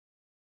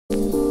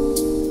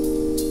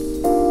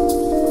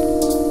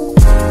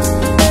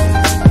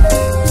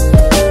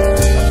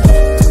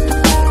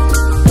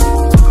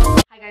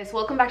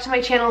back to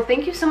my channel.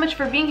 Thank you so much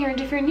for being here, and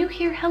if you're new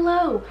here,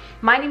 hello.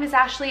 My name is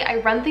Ashley.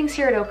 I run things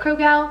here at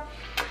Okrogal.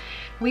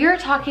 We are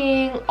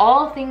talking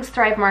all things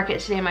Thrive Market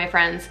today, my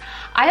friends.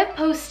 I have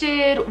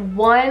posted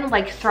one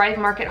Thrive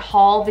Market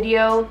haul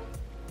video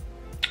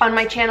on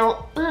my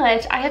channel,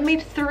 but I have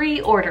made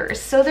 3 orders.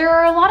 So there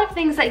are a lot of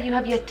things that you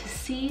have yet to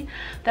see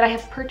that I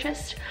have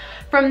purchased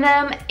from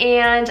them,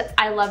 and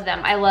I love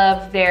them. I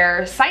love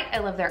their site, I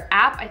love their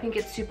app. I think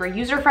it's super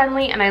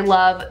user-friendly, and I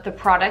love the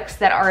products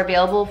that are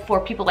available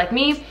for people like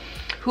me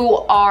who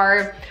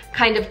are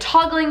kind of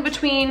toggling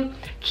between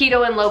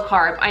keto and low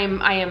carb. I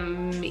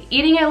am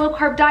eating a low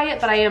carb diet,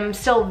 but I am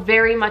still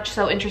very much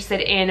so interested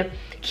in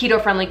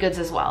keto-friendly goods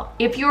as well.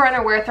 If you are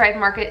unaware, Thrive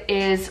Market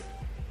is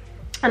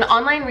an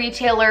online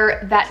retailer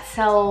that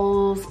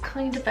sells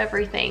kind of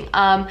everything.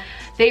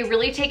 They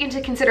really take into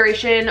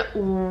consideration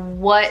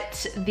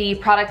what the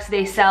products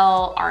they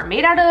sell are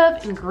made out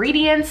of,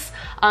 ingredients,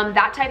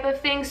 that type of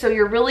thing. So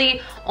you're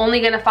really only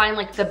gonna find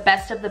the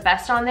best of the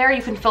best on there.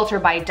 You can filter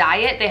by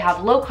diet. They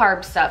have low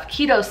carb stuff,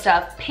 keto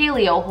stuff,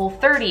 paleo,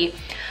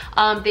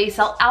 Whole30. They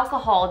sell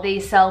alcohol, they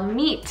sell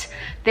meat.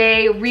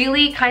 They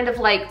really kind of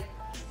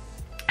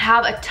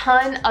have a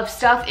ton of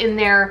stuff in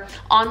their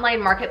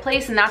online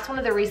marketplace, and that's one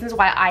of the reasons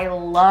why I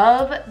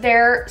love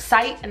their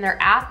site and their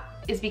app,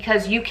 is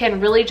because you can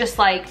really just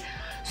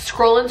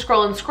scroll and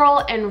scroll and scroll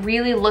and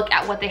really look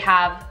at what they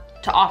have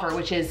to offer,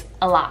 which is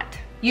a lot.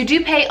 You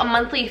do pay a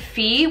monthly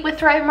fee with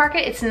Thrive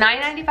Market. It's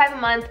 $9.95 a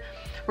month,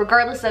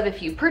 regardless of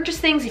if you purchase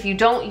things. If you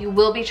don't, you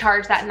will be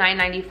charged that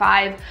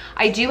 $9.95.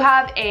 I do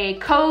have a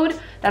code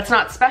that's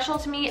not special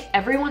to me.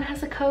 Everyone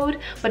has a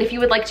code, but if you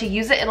would like to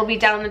use it, it'll be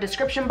down in the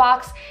description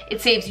box. It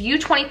saves you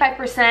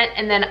 25%,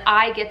 and then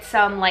I get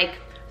some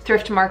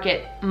Thrift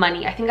Market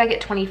money. I think I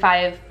get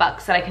 25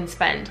 bucks that I can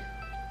spend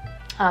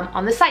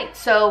on the site.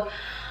 So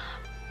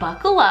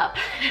buckle up.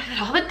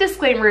 All the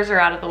disclaimers are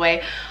out of the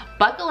way.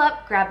 Buckle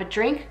up, grab a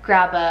drink,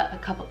 grab a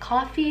cup of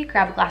coffee,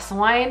 grab a glass of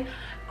wine,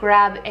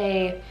 grab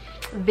a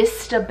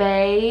Vista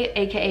Bay,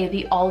 aka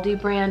the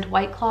Aldi brand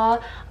White Claw,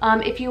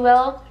 if you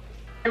will,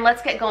 and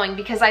let's get going,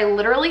 because I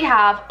literally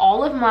have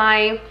all of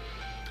my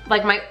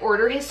my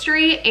order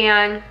history,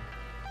 and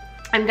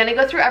I'm gonna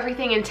go through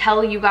everything and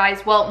tell you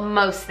guys, well,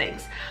 most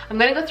things. I'm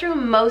gonna go through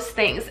most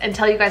things and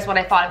tell you guys what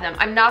I thought of them.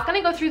 I'm not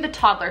gonna go through the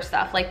toddler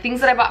stuff,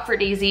 things that I bought for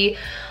Daisy,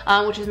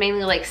 which is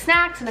mainly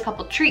snacks and a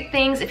couple treat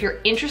things. If you're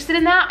interested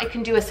in that, I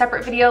can do a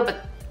separate video,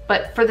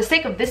 but for the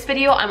sake of this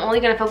video, I'm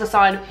only gonna focus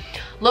on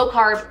low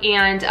carb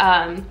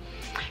and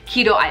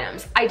keto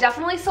items. I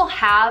definitely still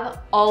have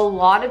a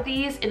lot of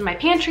these in my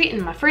pantry,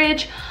 in my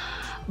fridge,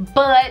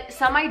 but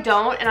some I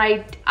don't,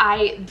 and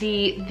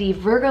the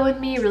Virgo in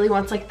me really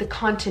wants the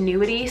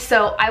continuity,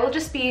 so I will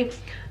just be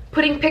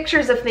putting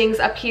pictures of things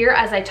up here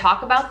as I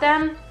talk about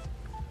them.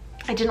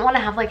 I didn't want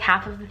to have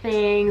half of the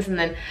things and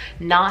then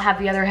not have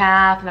the other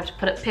half and have to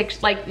put up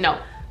pictures. No.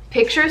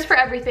 Pictures for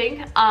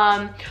everything,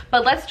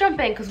 but let's jump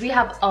in because we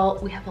have a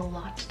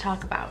lot to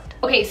talk about.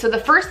 Okay, so the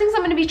first things I'm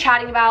going to be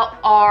chatting about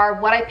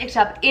are what I picked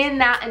up in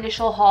that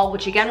initial haul,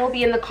 which again will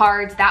be in the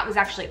cards. That was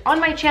actually on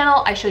my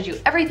channel. I showed you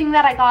everything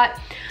that I got,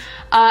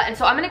 and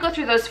so I'm going to go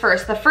through those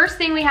first. The first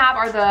thing we have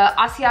are the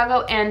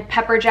Asiago and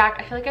Pepper Jack.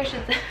 I feel like I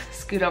should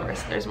scoot over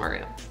so there's more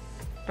room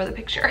for the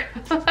picture.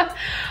 The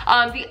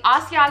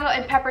Asiago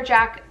and Pepper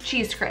Jack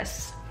cheese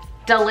crisps,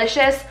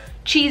 delicious,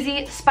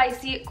 cheesy,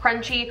 spicy,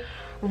 crunchy.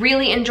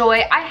 Really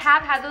enjoy. I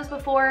have had those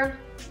before.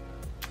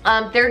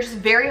 They're just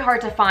very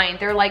hard to find.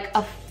 They're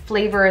a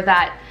flavor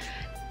that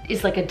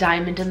is a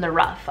diamond in the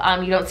rough.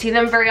 You don't see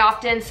them very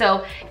often,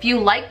 so if you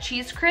like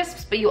cheese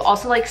crisps but you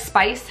also like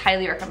spice,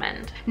 highly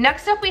recommend.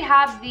 Next up we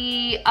have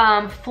the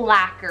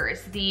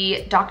Flackers,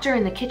 the Doctor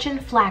in the Kitchen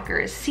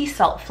Flackers, sea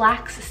salt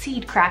flax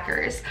seed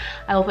crackers.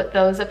 I will put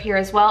those up here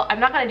as well. I'm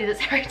not gonna do this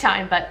every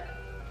time, but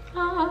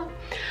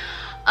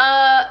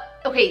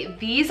okay,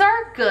 these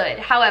are good.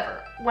 However,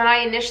 when I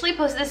initially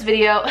posted this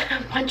video,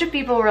 a bunch of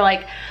people were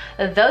like,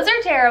 those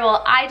are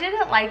terrible, I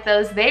didn't like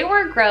those, they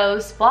were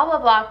gross, blah, blah,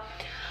 blah.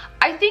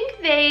 I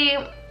think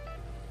they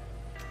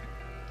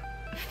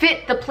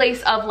fit the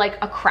place of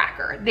a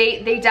cracker.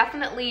 They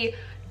definitely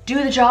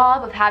do the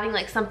job of having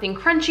something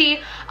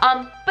crunchy,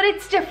 but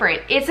it's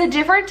different. It's a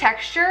different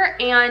texture,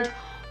 and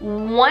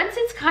once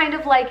it's kind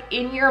of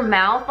in your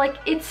mouth,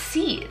 it's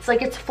seeds,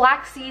 it's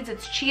flax seeds,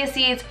 it's chia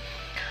seeds,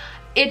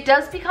 it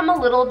does become a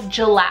little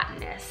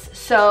gelatinous.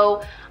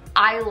 So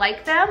I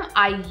like them,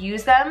 I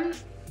use them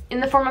in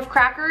the form of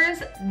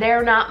crackers.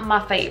 They're not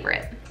my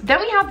favorite. Then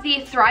we have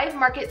the Thrive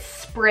Market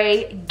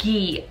Spray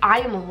Ghee.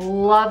 I am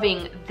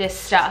loving this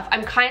stuff.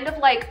 I'm kind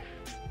of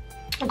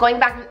going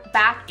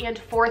back and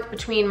forth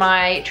between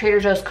my Trader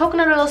Joe's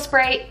coconut oil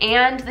spray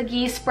and the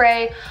ghee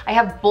spray. I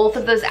have both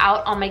of those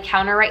out on my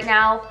counter right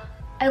now.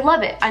 I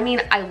love it. I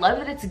mean, I love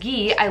that it's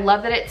ghee. I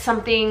love that it's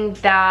something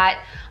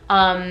that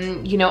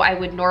you know, I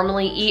would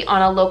normally eat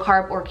on a low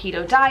carb or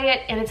keto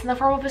diet, and it's in the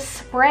form of a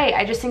spray.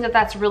 I just think that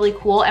that's really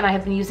cool, and I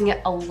have been using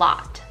it a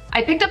lot.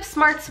 I picked up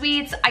Smart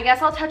Sweets. I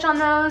guess I'll touch on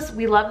those.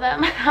 We love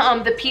them.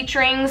 The peach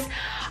rings.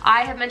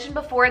 I have mentioned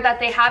before that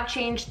they have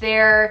changed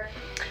their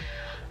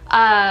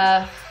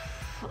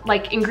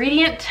like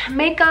ingredient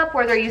makeup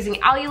where they're using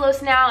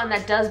allulose now, and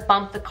that does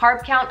bump the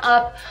carb count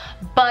up,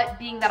 but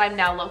being that I'm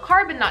now low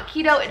carb and not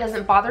keto, it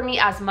doesn't bother me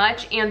as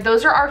much, and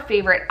those are our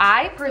favorite.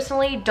 I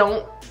personally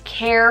don't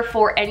care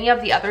for any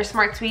of the other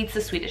Smart Sweets,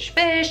 the Swedish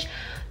Fish,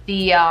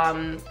 the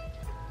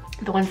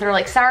ones that are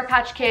like Sour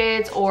Patch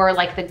Kids, or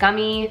like the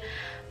gummy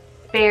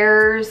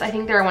bears. I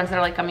think there are ones that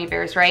are like gummy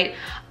bears, right?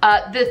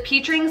 The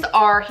peach rings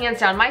are hands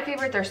down my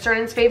favorite. They're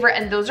Sternan's favorite,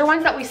 and those are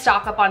ones that we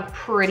stock up on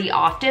pretty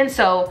often,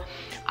 so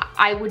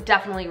I would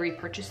definitely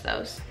repurchase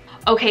those.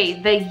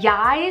 Okay, the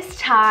Yai's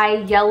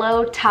Thai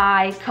Yellow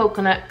Thai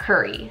Coconut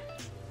Curry.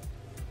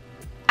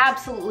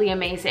 Absolutely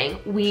amazing.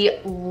 We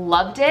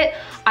loved it.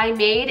 I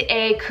made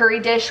a curry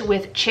dish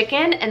with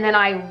chicken, and then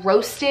I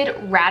roasted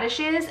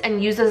radishes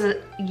and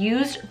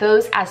used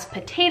those as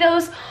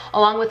potatoes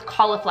along with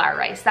cauliflower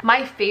rice.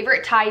 My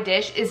favorite Thai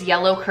dish is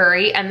yellow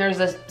curry, and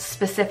there's a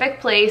specific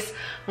place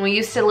when we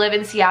used to live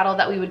in Seattle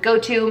that we would go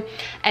to,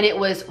 and it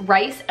was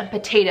rice and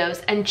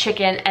potatoes and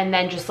chicken, and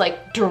then just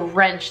like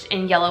drenched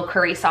in yellow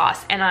curry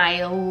sauce, and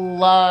I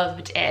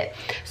loved it.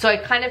 So I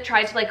kind of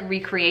tried to like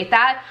recreate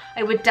that.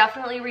 I would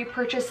definitely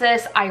repurchase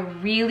this. I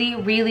really,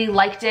 really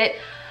liked it.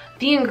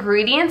 The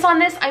ingredients on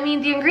this, I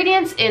mean, the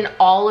ingredients in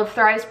all of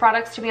Thrive's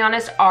products, to be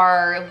honest,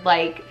 are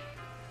like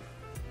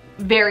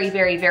very,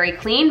 very, very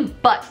clean,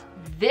 but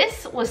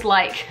this was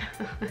like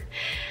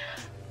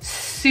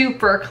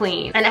super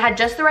clean, and it had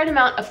just the right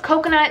amount of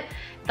coconut,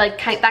 like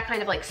that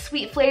kind of like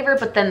sweet flavor,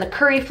 but then the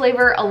curry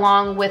flavor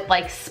along with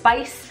like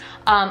spice.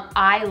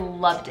 I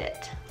loved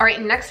it. All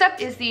right, next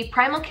up is the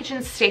Primal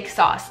Kitchen steak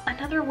sauce,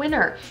 another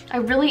winner. I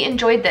really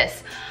enjoyed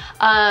this.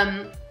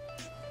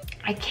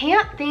 I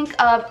can't think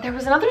of, there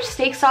was another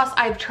steak sauce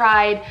I've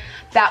tried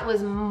that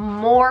was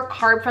more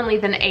carb friendly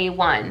than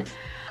A1.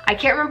 I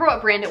can't remember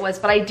what brand it was,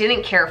 but I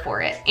didn't care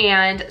for it.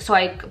 And so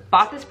I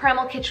bought this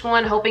Primal Kitchen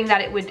one hoping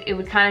that it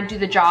would kind of do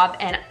the job,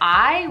 and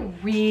I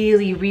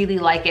really, really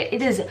like it.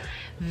 It is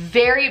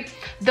very,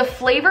 the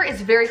flavor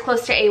is very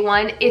close to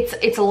A1.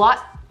 It's a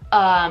lot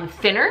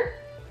thinner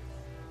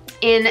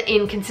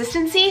in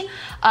consistency,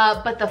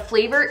 but the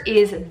flavor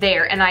is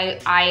there, and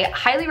I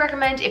highly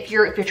recommend if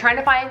you're trying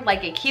to find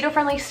like a keto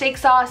friendly steak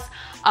sauce.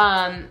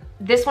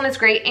 This one is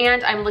great,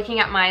 and I'm looking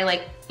at my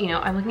like, you know,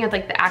 I'm looking at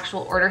like the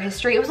actual order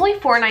history. It was only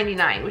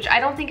 $4.99, which I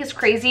don't think is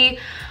crazy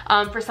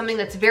for something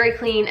that's very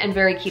clean and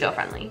very keto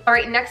friendly. All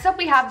right, next up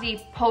we have the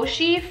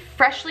Poshi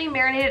freshly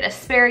marinated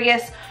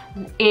asparagus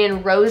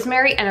in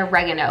rosemary and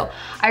oregano.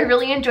 I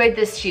really enjoyed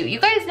this too. You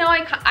guys know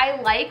I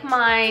like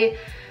my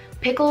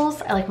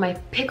pickles, I like my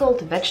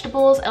pickled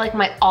vegetables, I like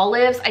my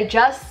olives. I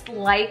just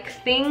like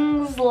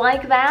things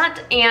like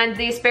that, and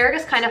the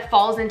asparagus kind of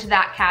falls into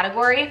that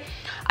category.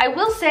 I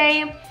will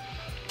say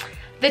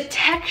the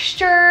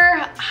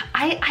texture,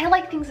 I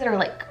like things that are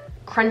like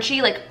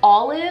crunchy, like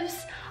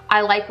olives. I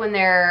like when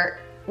they're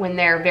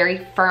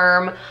very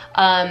firm.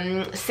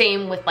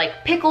 Same with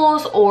like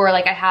pickles, or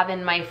like I have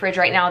in my fridge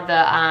right now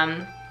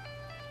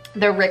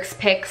the Rick's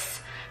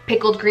Picks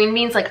pickled green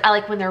beans. Like I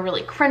like when they're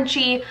really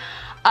crunchy.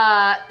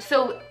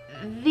 So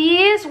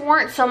these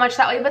weren't so much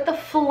that way, but the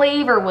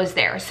flavor was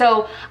there.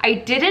 So I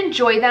did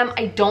enjoy them.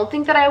 I don't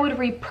think that I would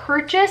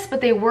repurchase,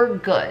 but they were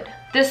good.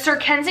 The Sir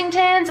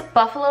Kensington's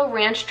Buffalo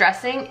Ranch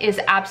dressing is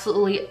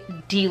absolutely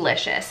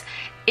delicious.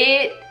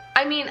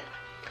 I mean,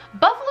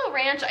 Buffalo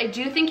Ranch, I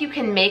do think you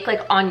can make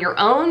like on your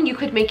own. You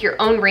could make your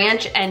own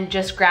ranch and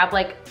just grab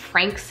like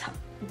Frank's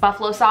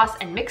buffalo sauce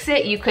and mix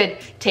it. You could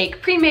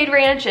take pre-made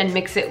ranch and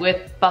mix it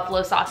with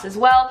buffalo sauce as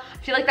well. I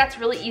feel like that's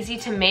really easy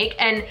to make,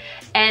 and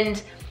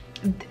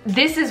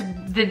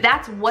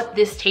that's what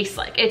this tastes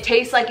like. It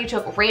tastes like you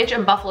took ranch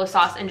and buffalo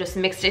sauce and just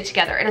mixed it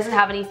together. It doesn't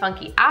have any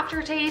funky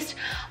aftertaste.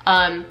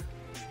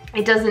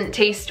 It doesn't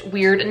taste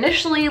weird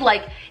initially.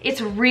 Like, it's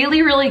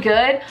really, really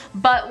good,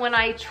 but when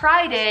I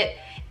tried it,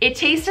 it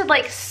tasted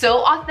like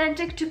so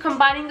authentic to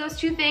combining those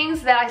two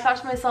things that I thought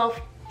to myself,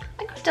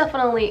 I could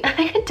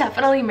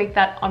definitely make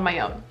that on my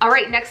own. All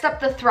right, next up,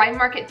 the Thrive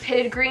Market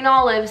pitted green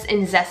olives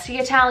in zesty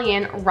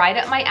Italian, right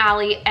up my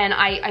alley. And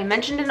I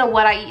mentioned in a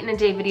what I eat in a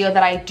day video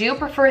that I do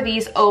prefer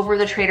these over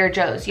the Trader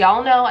Joe's.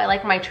 Y'all know I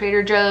like my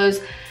Trader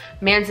Joe's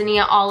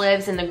manzanilla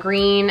olives in the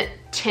green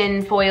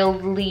tin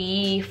foiled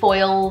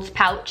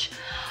pouch.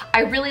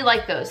 I really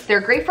like those.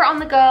 They're great for on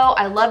the go.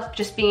 I love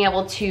just being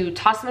able to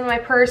toss them in my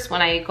purse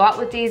when I go out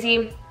with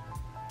Daisy.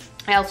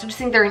 I also just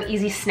think they're an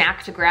easy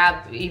snack to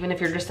grab even if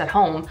you're just at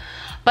home.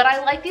 But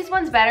I like these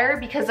ones better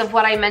because of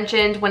what I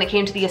mentioned when it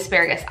came to the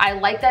asparagus. I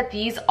like that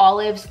these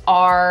olives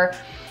are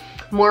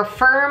more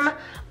firm.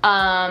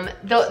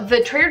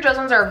 The Trader Joe's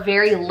ones are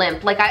very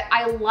limp. Like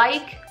I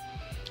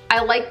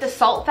like the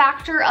salt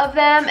factor of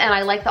them, and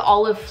I like the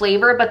olive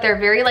flavor, but they're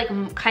very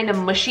like kind of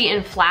mushy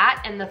and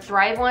flat, and the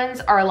Thrive ones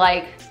are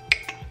like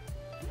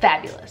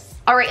fabulous.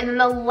 All right, and then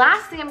the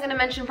last thing I'm gonna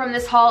mention from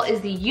this haul is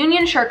the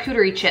Union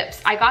charcuterie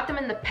chips. I got them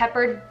in the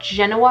peppered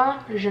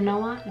Genoa.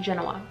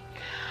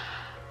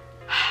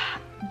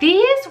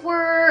 These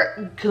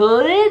were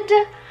good.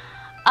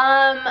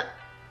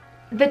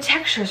 the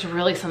texture is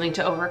really something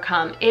to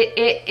overcome.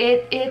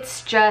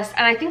 It's just,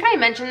 and I think I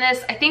mentioned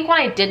this, I think when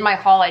I did my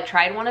haul, I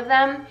tried one of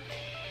them.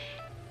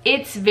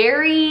 It's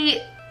very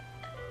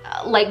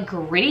like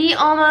gritty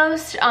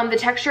almost, the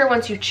texture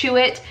once you chew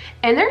it,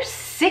 and they're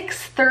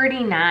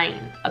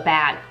 $6.39 a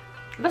bag.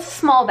 That's a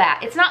small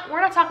bag. It's not, we're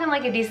not talking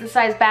like a decent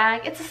sized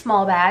bag, it's a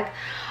small bag.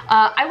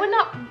 I would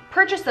not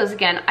purchase those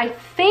again. I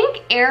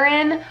think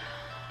Erin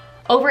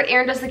over at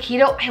Erin Does the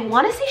Keto, I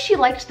want to say she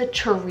liked the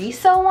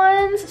chorizo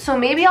ones, so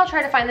maybe I'll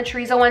try to find the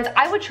chorizo ones.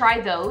 I would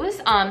try those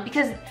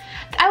because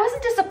I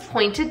wasn't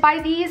disappointed by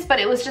these, but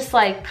it was just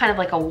like kind of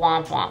like a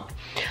womp womp.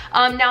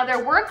 Now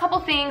there were a couple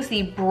things,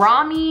 the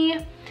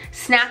Brahmi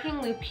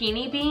snacking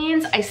lupini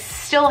beans, I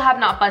still have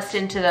not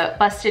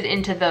busted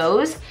into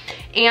those,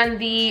 and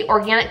the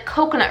organic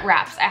coconut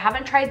wraps, I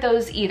haven't tried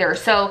those either,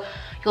 so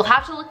you'll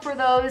have to look for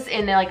those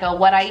in like a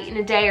what I eat in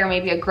a day or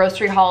maybe a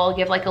grocery haul,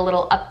 give like a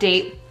little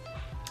update.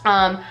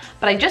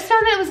 But I just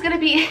found that it was gonna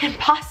be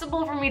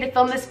impossible for me to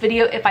film this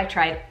video if I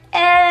tried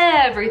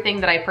everything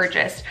that I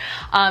purchased.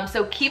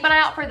 So keep an eye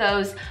out for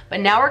those. But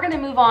now we're gonna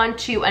move on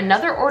to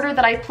another order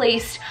that I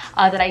placed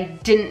that I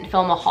didn't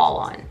film a haul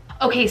on.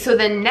 Okay, so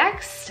the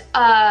next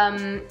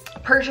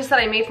purchase that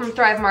I made from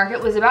Thrive Market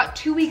was about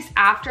 2 weeks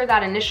after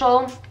that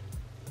initial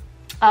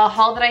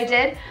haul that I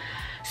did.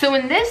 So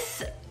in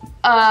this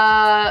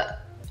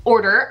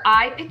order,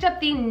 I picked up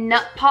the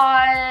Nut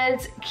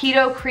Pods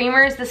Keto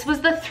Creamers. This was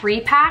the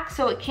 3-pack,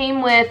 so it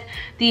came with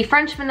the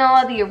French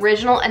vanilla, the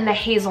original, and the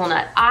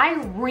hazelnut.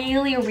 I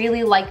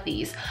really like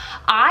these.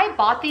 I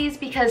bought these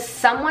because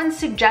someone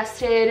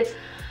suggested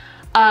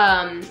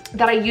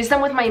that I use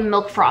them with my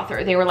milk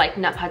frother. They were like,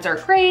 Nut Pods are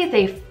great,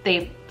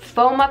 they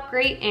foam up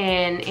great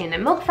in a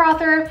milk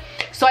frother,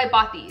 so I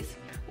bought these.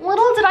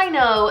 Little did I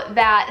know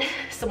that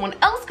someone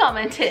else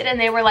commented and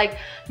they were like,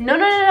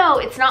 no,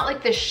 it's not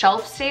like the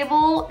shelf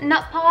stable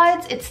Nut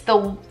Pods, it's the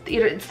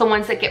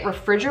ones that get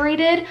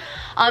refrigerated.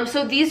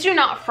 So these do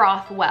not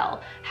froth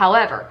well.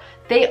 However,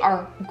 they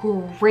are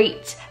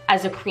great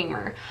as a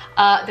creamer.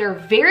 They're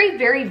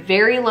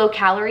very low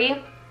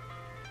calorie.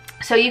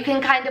 So you can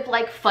kind of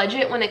like fudge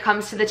it when it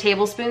comes to the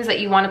tablespoons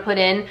that you want to put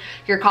in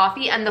your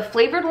coffee, and the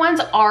flavored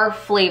ones are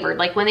flavored.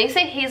 Like when they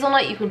say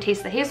hazelnut, you can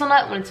taste the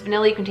hazelnut. When it's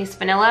vanilla, you can taste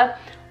vanilla.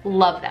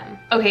 Love them.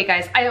 Okay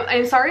guys,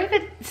 I'm sorry if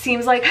it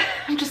seems like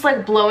I'm just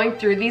like blowing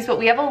through these, but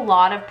we have a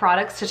lot of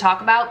products to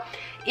talk about.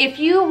 If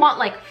you want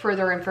like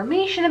further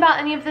information about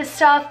any of this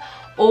stuff,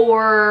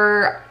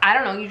 or I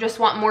don't know, you just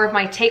want more of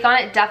my take on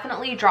it,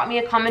 definitely drop me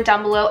a comment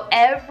down below.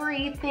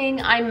 Everything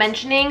I'm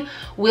mentioning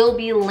will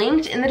be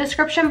linked in the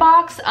description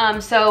box.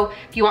 So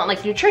if you want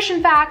like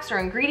nutrition facts or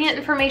ingredient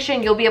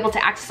information, you'll be able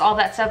to access all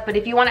that stuff. But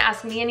if you want to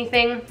ask me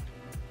anything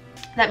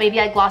that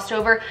maybe I glossed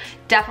over,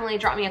 definitely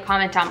drop me a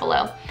comment down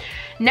below.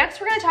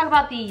 Next, we're gonna talk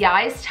about the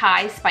Yai's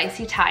Thai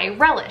Spicy Thai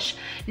Relish.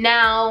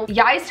 Now,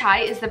 Yai's Thai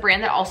is the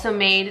brand that also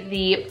made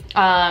the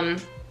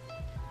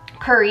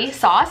curry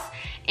sauce,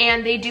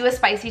 and they do a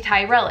spicy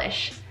Thai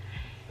relish.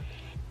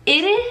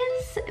 It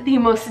is the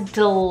most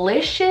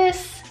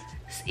delicious,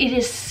 it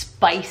is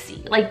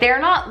spicy. Like they're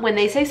not, when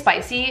they say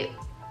spicy,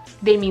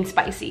 they mean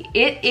spicy.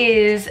 It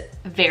is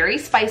very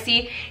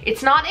spicy.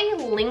 It's not a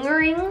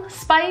lingering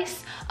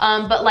spice,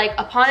 but like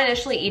upon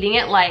initially eating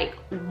it, like,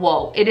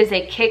 whoa, it is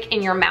a kick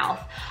in your mouth.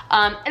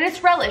 And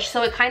it's relish,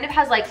 so it kind of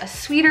has like a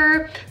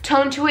sweeter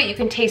tone to it. You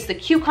can taste the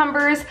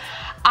cucumbers.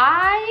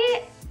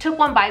 I took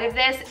one bite of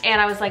this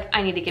and I was like,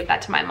 I need to give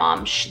that to my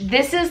mom.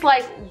 This is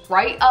like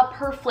right up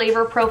her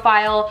flavor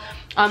profile.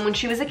 When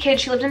she was a kid,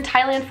 she lived in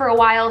Thailand for a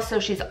while,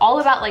 so she's all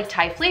about like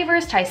Thai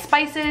flavors, Thai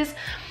spices.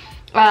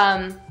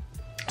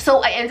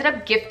 So I ended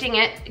up gifting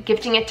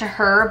it to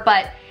her.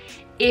 But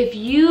if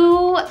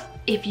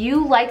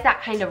you like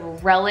that kind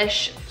of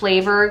relish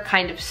flavor,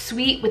 kind of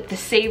sweet with the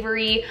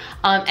savory,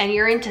 and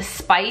you're into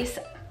spice,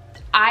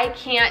 I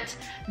can't,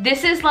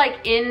 this is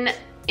like in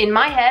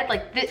my head,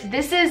 like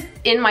this is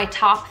in my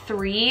top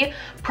 3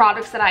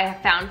 products that I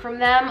have found from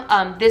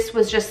them. This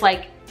was just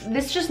like,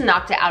 this just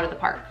knocked it out of the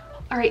park.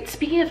 All right,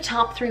 speaking of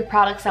top 3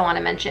 products, I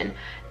wanna mention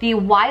the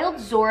Wild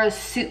Zora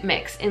Soup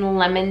Mix in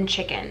Lemon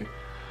Chicken.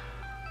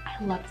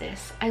 I love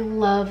this. I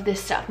love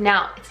this stuff.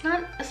 Now, it's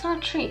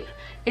not cheap.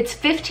 It's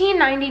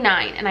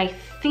 $15.99, and I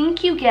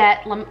think you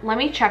get, let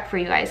me check for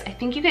you guys. I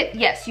think you get,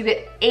 yes, you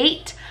get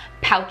 8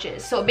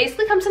 pouches. So it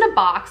basically comes in a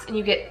box, and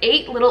you get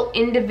 8 little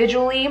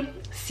individually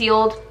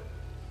sealed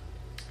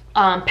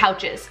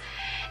pouches.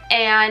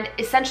 And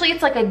essentially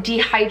it's like a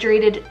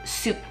dehydrated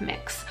soup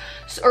mix,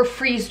 or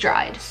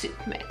freeze-dried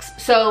soup mix.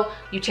 So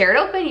you tear it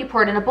open, you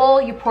pour it in a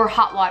bowl, you pour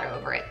hot water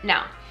over it.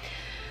 Now,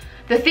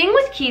 the thing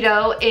with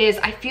keto is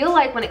I feel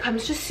like when it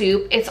comes to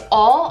soup, it's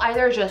all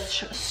either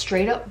just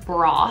straight up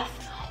broth,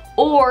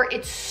 or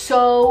it's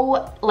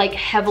so like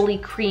heavily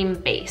cream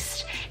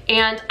based.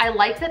 And I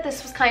like that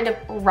this was kind of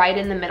right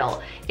in the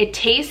middle. It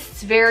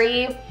tastes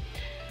very,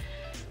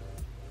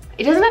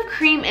 it doesn't have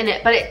cream in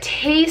it, but it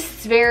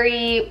tastes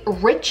very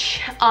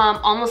rich,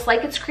 almost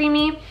like it's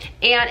creamy,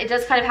 and it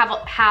does kind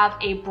of have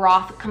a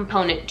broth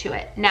component to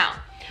it. Now,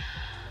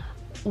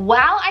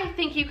 while I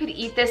think you could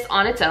eat this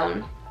on its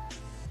own,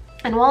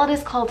 And while it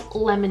is called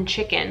lemon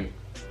chicken,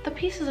 the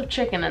pieces of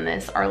chicken in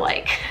this are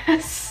like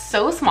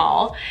so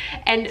small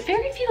and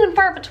very few and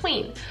far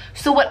between.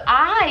 So what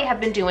I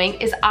have been doing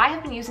is I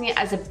have been using it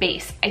as a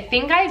base. I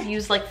think I've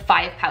used like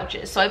 5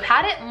 pouches. So I've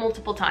had it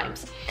multiple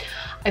times.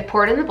 I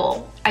pour it in the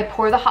bowl, I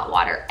pour the hot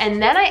water,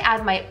 and then I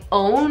add my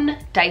own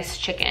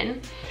diced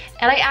chicken,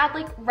 and I add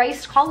like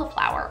riced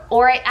cauliflower,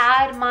 or I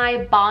add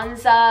my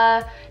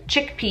Banza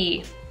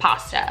chickpea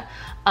pasta.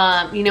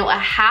 You know, a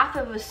half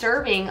of a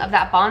serving of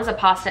that Banza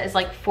pasta is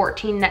like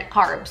 14 net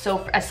carbs.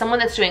 So as someone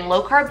that's doing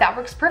low carb, that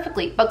works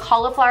perfectly. But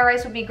cauliflower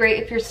rice would be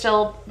great if you're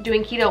still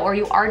doing keto or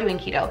you are doing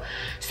keto.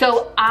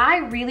 So I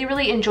really,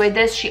 really enjoyed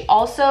this. She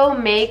also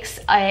makes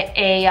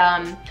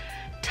a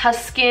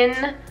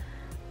Tuscan,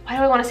 why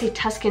do I want to say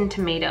Tuscan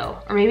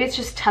tomato? Or maybe it's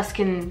just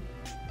Tuscan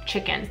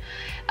chicken.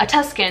 A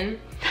Tuscan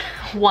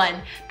one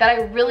that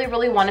I really,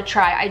 really want to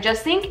try. I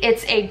just think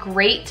it's a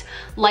great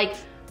like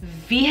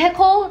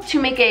vehicle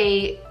to make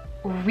a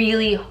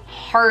really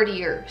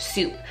heartier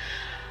soup.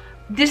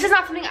 This is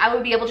not something I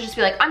would be able to just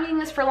be like, I'm eating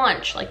this for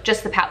lunch, like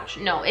just the pouch.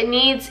 No, it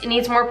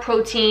needs more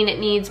protein, it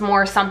needs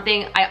more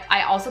something.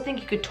 I also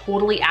think you could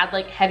totally add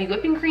like heavy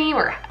whipping cream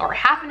or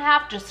half and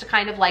half just to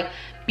kind of like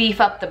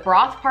beef up the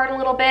broth part a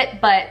little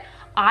bit, but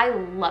I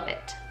love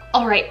it.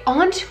 All right,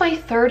 on to my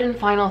third and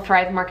final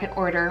Thrive Market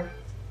order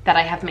that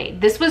I have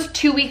made. This was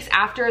 2 weeks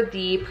after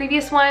the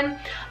previous one.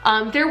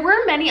 There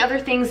were many other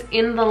things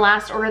in the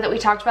last order that we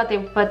talked about,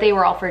 but they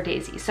were all for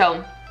Daisy.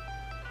 So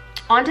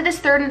on to this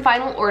third and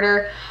final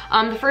order.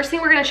 The first thing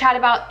we're gonna chat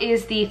about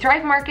is the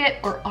Thrive Market,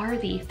 or are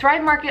the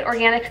Thrive Market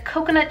Organic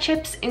Coconut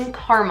Chips in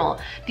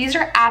Caramel. These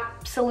are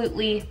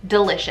absolutely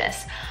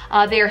delicious.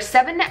 They are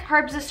 7 net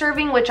carbs a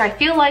serving, which I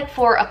feel like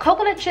for a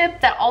coconut chip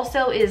that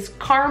also is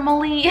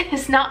caramely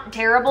is not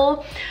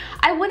terrible.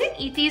 I wouldn't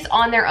eat these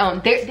on their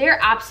own. They're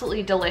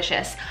absolutely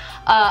delicious.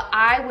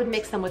 I would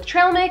mix them with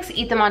trail mix,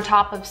 eat them on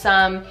top of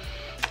some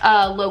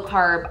low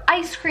carb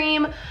ice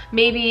cream,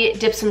 maybe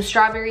dip some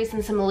strawberries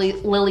in some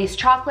Lily's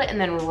chocolate and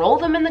then roll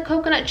them in the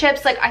coconut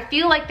chips. Like, I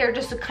feel like they're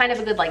just a kind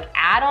of a good like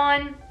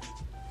add-on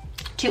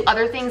to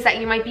other things that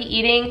you might be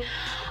eating.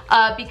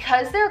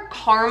 Because they're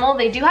caramel,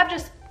 they do have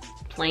just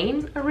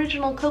plain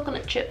original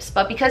coconut chips,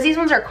 but because these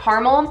ones are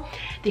caramel,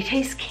 they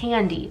taste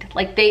candied.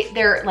 Like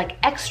they're like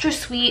extra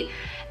sweet,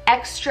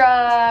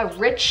 extra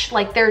rich,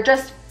 like they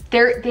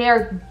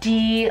are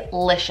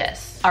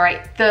delicious. All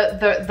right,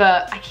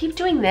 I keep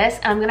doing this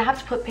and I'm gonna have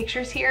to put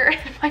pictures here.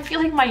 I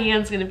feel like my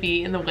hand's gonna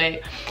be in the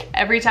way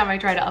every time I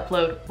try to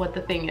upload what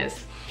the thing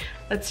is.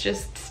 Let's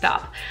just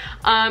stop.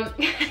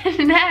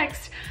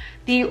 Next,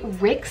 the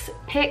Rick's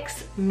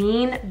Picks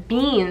Mean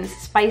Beans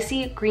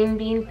Spicy Green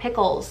Bean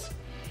Pickles.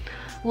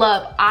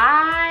 Love,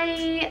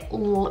 I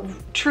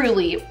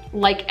truly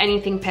like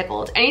anything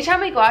pickled.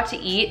 Anytime I go out to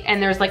eat and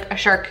there's like a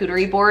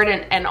charcuterie board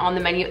and on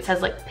the menu it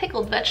says like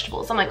pickled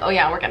vegetables, I'm like, oh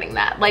yeah, we're getting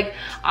that. Like,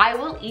 I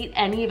will eat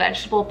any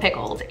vegetable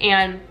pickled.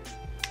 And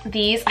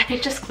these, I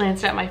just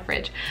glanced at my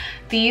fridge.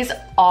 These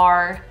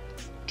are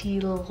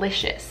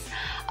delicious.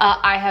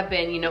 I have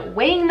been, you know,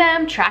 weighing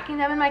them, tracking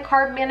them in my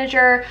carb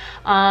manager.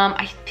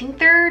 I think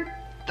they're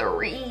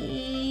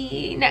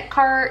 2 net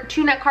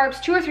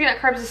carbs, 2 or 3 net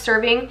carbs a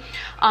serving,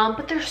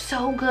 but they're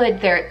so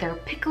good. They're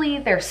pickly,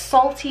 they're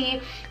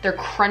salty, they're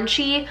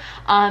crunchy,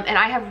 and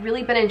I have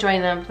really been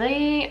enjoying them.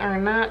 They are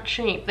not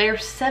cheap. They're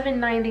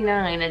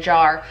 $7.99 a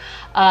jar,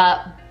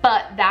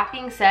 but that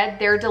being said,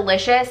 they're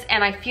delicious,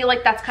 and I feel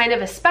like that's kind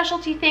of a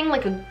specialty thing,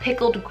 like a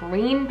pickled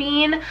green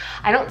bean.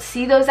 I don't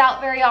see those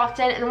out very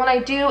often, and when I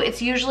do,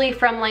 it's usually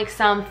from like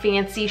some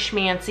fancy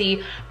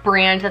schmancy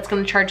brand that's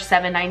gonna charge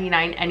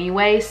 $7.99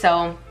 anyway,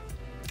 so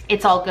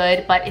it's all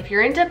good. But if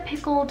you're into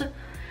pickled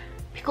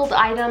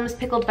items,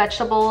 pickled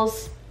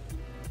vegetables,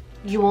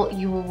 you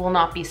will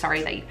not be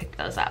sorry that you picked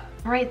those up.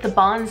 All right, the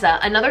Banza.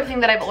 Another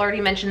thing that I've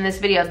already mentioned in this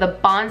video, the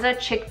Banza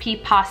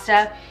chickpea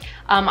pasta.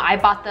 I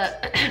bought the,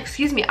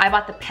 excuse me, I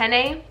bought the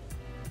penne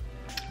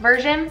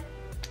version.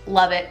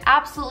 Love it,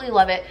 absolutely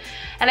love it.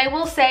 And I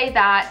will say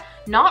that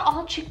not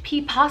all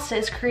chickpea pasta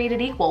is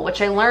created equal,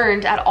 which I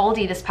learned at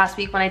Aldi this past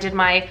week when I did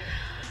my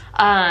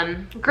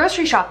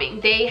grocery shopping.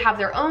 They have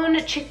their own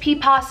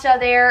chickpea pasta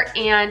there,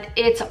 and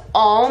it's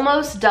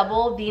almost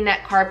double the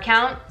net carb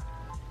count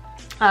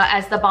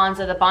as the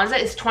Banza. The Banza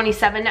is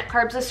 27 net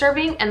carbs a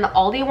serving, and the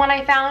Aldi one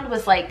I found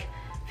was like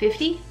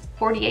 50,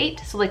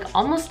 48, so like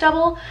almost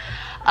double.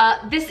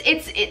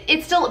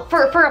 It's still,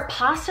 for a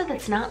pasta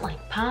that's not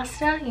like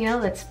pasta, you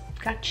know, that's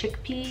got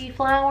chickpea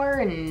flour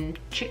and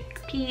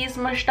chickpeas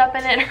mushed up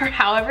in it, or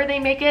however they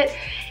make it.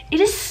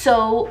 It is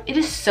so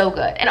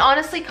good. And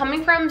honestly,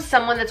 coming from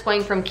someone that's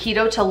going from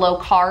keto to low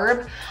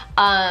carb,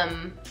 I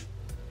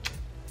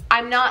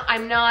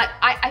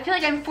feel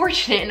like I'm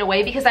fortunate in a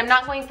way, because I'm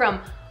not going from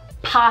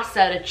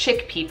pasta to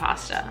chickpea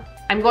pasta.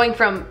 I'm going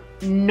from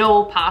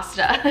no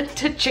pasta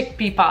to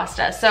chickpea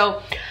pasta.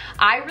 So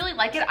I really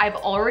like it. I've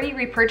already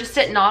repurchased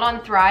it, not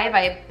on Thrive.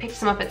 I picked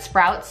some up at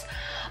Sprouts.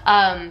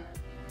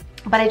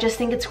 but I just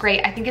think it's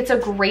great. I think it's a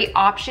great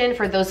option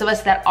for those of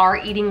us that are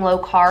eating low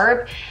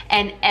carb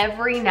and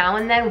every now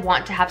and then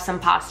want to have some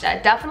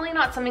pasta. Definitely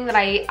not something that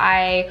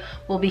I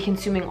will be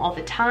consuming all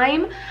the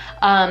time,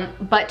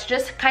 but to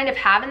just kind of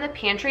have in the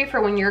pantry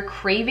for when you're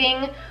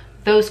craving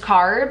those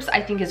carbs, I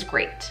think is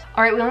great.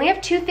 All right, we only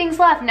have 2 things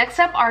left. Next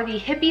up are the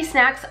Hippie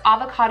Snacks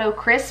Avocado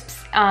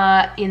Crisps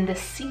in the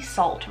sea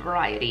salt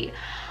variety.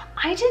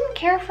 I didn't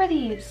care for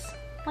these,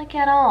 like,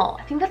 at all.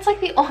 I think that's like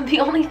the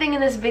only thing in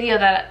this video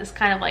that is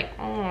kind of like,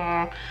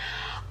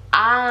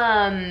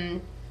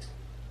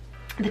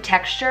 the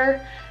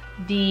texture,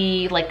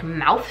 the like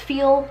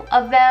mouthfeel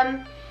of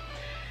them.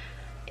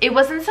 It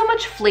wasn't so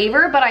much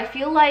flavor, but I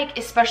feel like,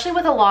 especially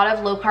with a lot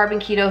of low carb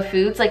and keto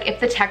foods, like if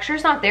the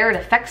texture's not there, it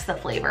affects the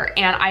flavor.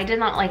 And I did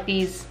not like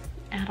these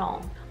at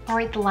all. All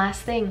right, the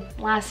last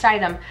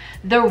item,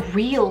 the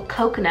Real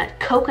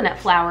coconut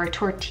flour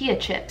tortilla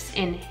chips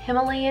in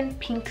Himalayan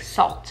pink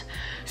salt.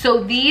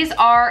 So these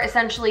are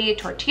essentially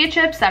tortilla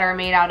chips that are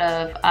made out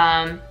of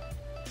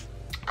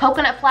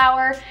coconut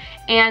flour,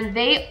 and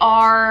they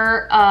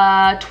are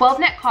 12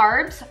 net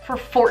carbs for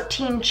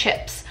 14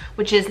 chips,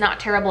 which is not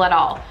terrible at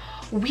all.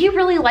 We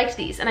really liked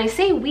these, and I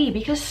say we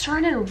because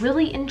Cernan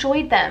really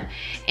enjoyed them.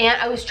 And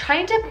I was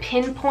trying to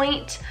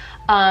pinpoint,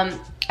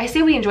 I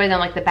say we enjoyed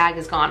them like the bag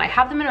is gone. I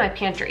have them in my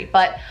pantry,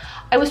 but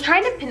I was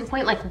trying to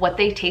pinpoint like what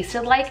they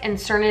tasted like, and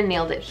Cernan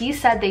nailed it. He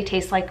said they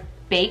taste like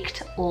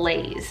baked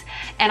Lay's.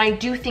 And I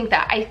do think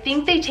that. I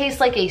think they taste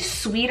like a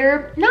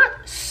sweeter, not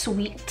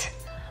sweet,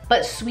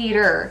 but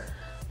sweeter,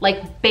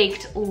 like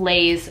baked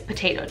Lay's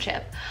potato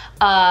chip.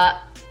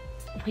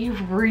 We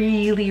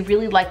really,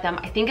 really like them.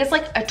 I think it's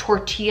like a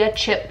tortilla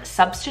chip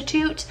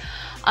substitute.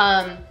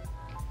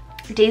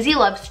 Daisy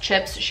loves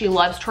chips. She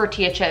loves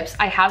tortilla chips.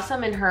 I have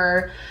some in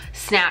her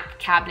snack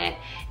cabinet,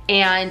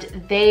 and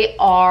they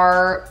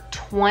are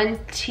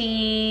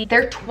 23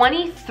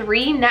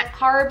 net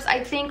carbs,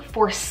 I think,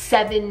 for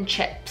 7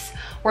 chips,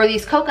 where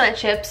these coconut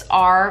chips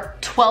are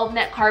 12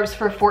 net carbs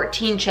for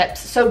 14 chips.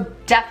 So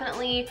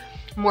definitely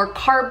more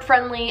carb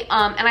friendly,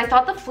 and I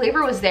thought the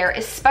flavor was there,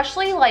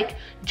 especially like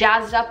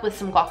jazzed up with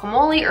some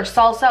guacamole or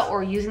salsa,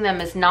 or using them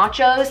as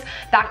nachos.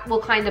 That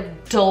will kind of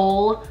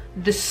dull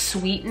the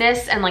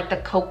sweetness and like the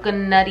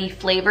coconutty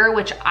flavor,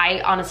 which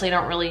I honestly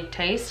don't really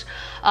taste,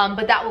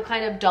 but that will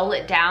kind of dull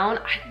it down.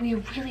 We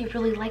really,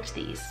 really liked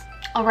these.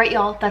 All right,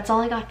 y'all, that's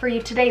all I got for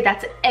you today.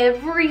 That's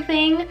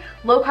everything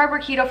low carb or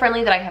keto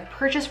friendly that I have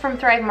purchased from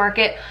Thrive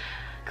Market.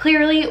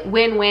 Clearly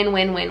win, win,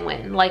 win, win,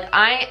 win. Like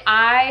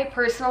I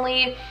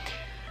personally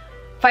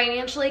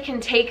financially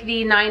can take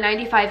the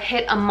 $9.95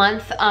 hit a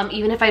month,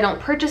 even if I don't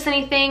purchase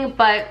anything,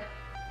 but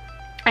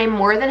I'm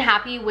more than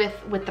happy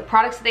with the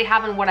products that they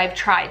have and what I've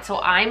tried. So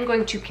I'm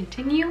going to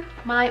continue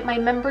my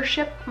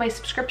membership, my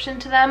subscription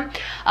to them.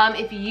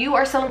 If you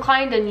are so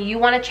inclined and you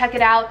want to check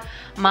it out,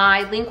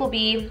 my link will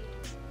be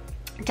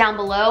down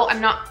below.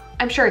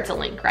 I'm sure it's a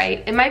link,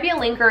 right? It might be a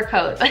link or a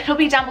code, but it'll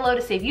be down below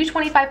to save you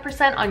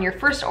 25% on your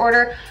first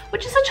order,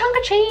 which is a chunk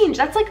of change.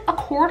 That's like a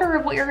quarter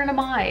of what you're gonna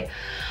buy.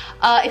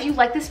 If you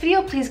like this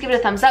video, please give it a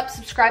thumbs up,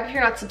 subscribe if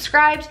you're not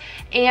subscribed,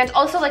 and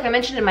also, like I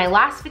mentioned in my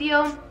last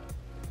video,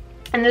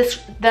 in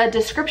the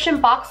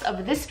description box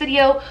of this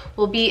video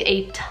will be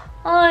a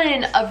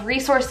ton of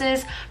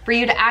resources for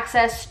you to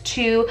access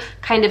to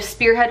kind of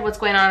spearhead what's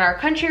going on in our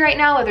country right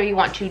now, whether you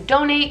want to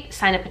donate,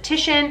 sign a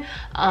petition,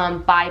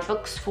 buy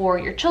books for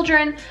your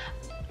children.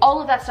 All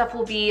of that stuff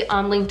will be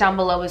linked down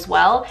below as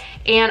well.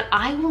 And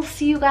I will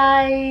see you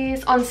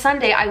guys on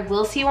Sunday. I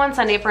will see you on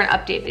Sunday for an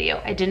update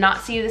video. I did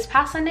not see you this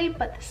past Sunday,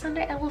 but this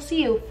Sunday I will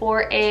see you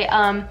for a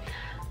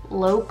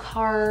low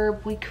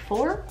carb week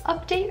 4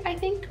 update, I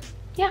think.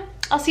 Yeah,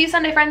 I'll see you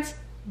Sunday, friends.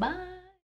 Bye.